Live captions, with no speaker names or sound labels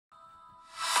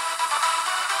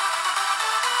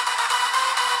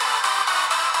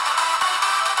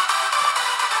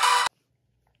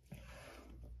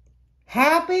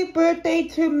Happy birthday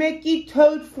to Mickey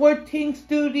Toad 14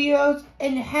 Studios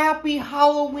and happy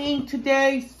Halloween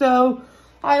today. So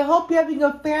I hope you're having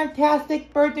a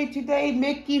fantastic birthday today,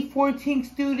 Mickey 14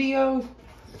 Studios.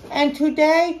 And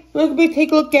today we're going to be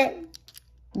taking a look at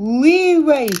Lee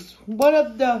Race, one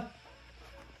of the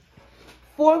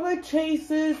former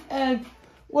chases and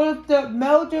one of the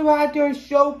Mel Dorardo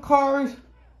Show cars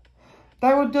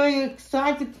that were doing a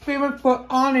science experiment for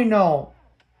Allinol.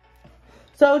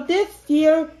 So this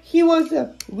year, he was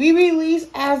re-released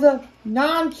as a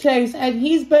non-chase, and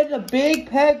he's been a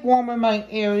big peg warmer in my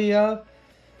area.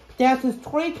 That's his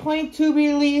 2022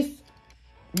 release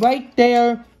right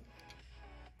there.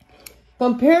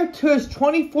 Compared to his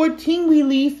 2014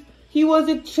 release, he was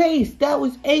a chase. That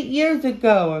was 8 years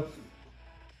ago.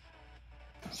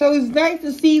 So it's nice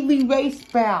to see Lee Race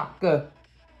back.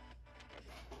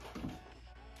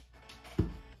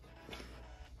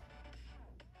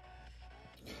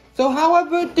 So,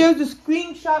 however, there's a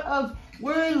screenshot of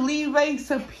where Lee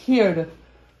Race appeared.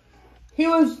 He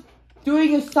was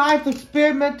doing a science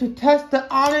experiment to test the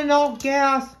Allinol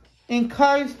gas in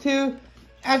Cars 2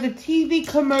 as a TV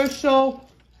commercial.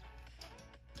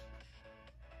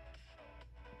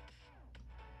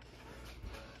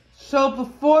 So,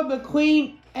 before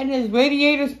McQueen and his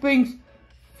Radiator Springs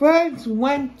friends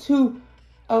went to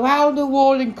around the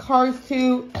world in Cars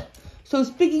 2. So,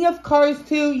 speaking of Cars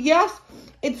 2, yes,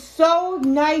 it's so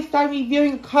nice that I'm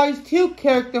reviewing a Cars 2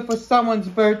 character for someone's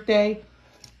birthday,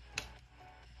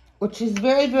 which is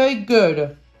very, very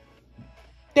good.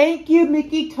 Thank you,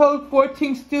 Mickey Toad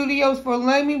 14 Studios, for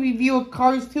letting me review a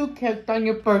Cars 2 character on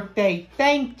your birthday.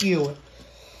 Thank you.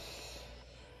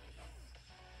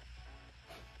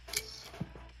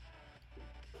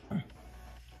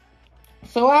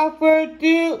 So without further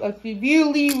ado, let's review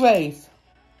Lee Race.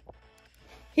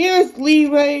 Here's Lee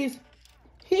Race.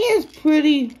 He is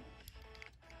pretty.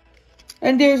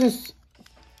 And there's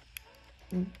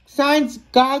a science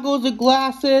goggles and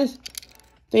glasses.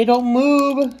 They don't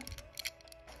move.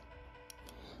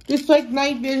 Just like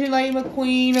night vision, like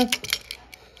McQueen.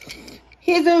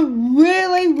 Here's a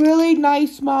really, really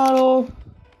nice model.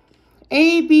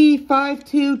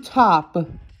 AB52 top.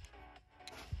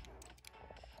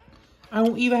 I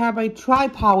don't even have my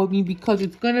tripod with me because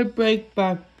it's going to break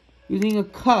by using a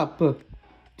cup.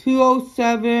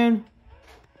 207.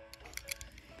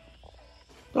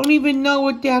 Don't even know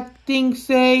what that thing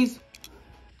says.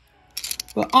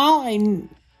 But all I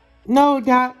know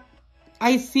that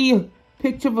I see a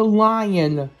picture of a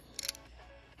lion.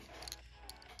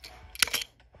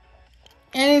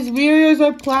 And his mirrors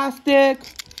are plastic.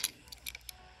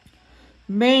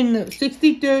 Made on the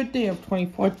 63rd day of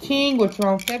 2014, which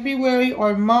around February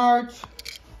or March.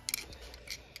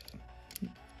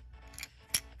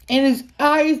 And his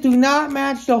eyes do not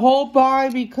match the whole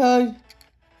body because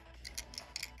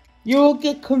you will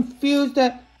get confused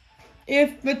that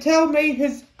if Mattel made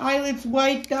his eyelids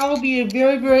white, that would be a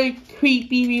very, very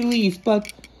creepy release.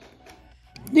 But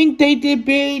I think they did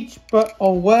beige, but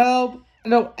oh well.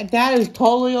 No, that is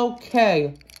totally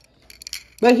okay.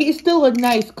 But he's still a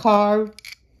nice car.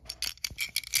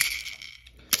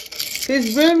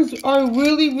 His rims are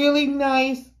really, really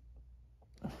nice.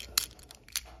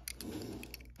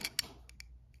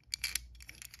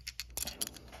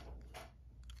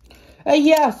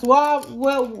 Yes, well,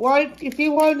 if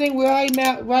you're wondering where I'm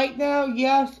at right now,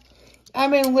 yes,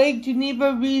 I'm in Lake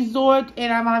Geneva Resort,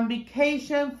 and I'm on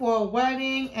vacation for a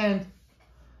wedding, and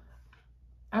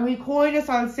I'm recording this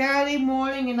on Saturday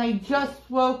morning, and I just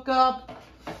woke up,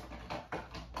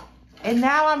 and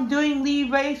now I'm doing Lee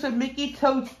Race of Mickey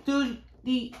Toad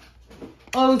Studio's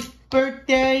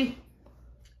birthday.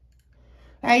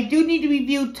 I do need to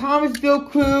review Thomasville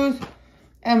Cruise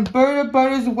and Berta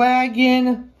Butter's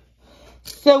Wagon.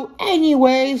 So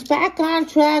anyways, back on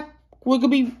track. We're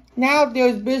going to be, now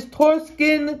there's Biz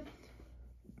Torskin.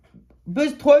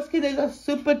 Biz Torskin is a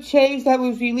super chase that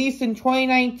was released in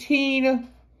 2019.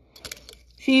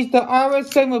 She's the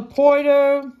RSM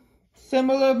reporter.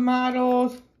 Similar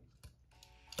models.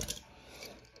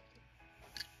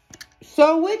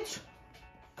 So which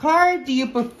car do you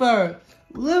prefer?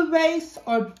 Lee Race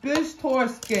or Biz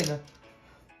Torskin?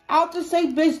 I'll just say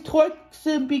Biz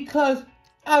Torskin because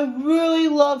I really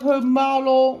love her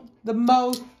model the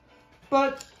most,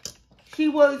 but she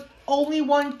was only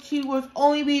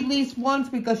released once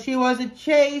because she was a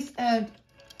chase, and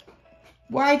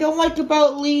what I don't like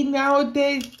about Lee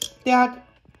nowadays that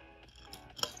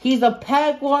he's a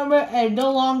peg warmer and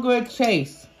no longer a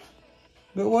chase.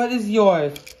 But what is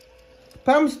yours?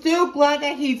 But I'm still glad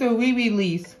that he's a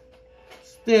re-release.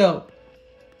 Still.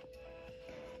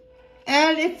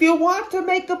 And if you want to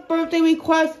make a birthday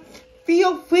request,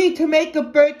 feel free to make a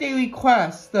birthday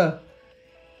request.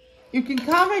 You can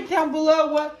comment down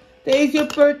below what day is your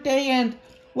birthday and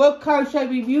what card should I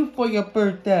review for your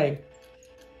birthday.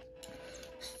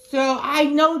 So I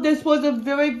know this was a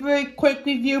very, very quick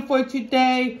review for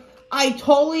today. I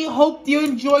totally hope you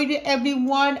enjoyed it,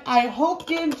 everyone. I hope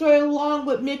you enjoy along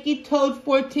with Mickey Toad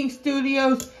 14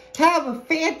 Studios. Have a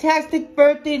fantastic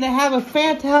birthday and have a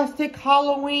fantastic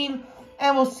Halloween.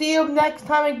 And we'll see you next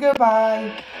time and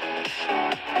goodbye.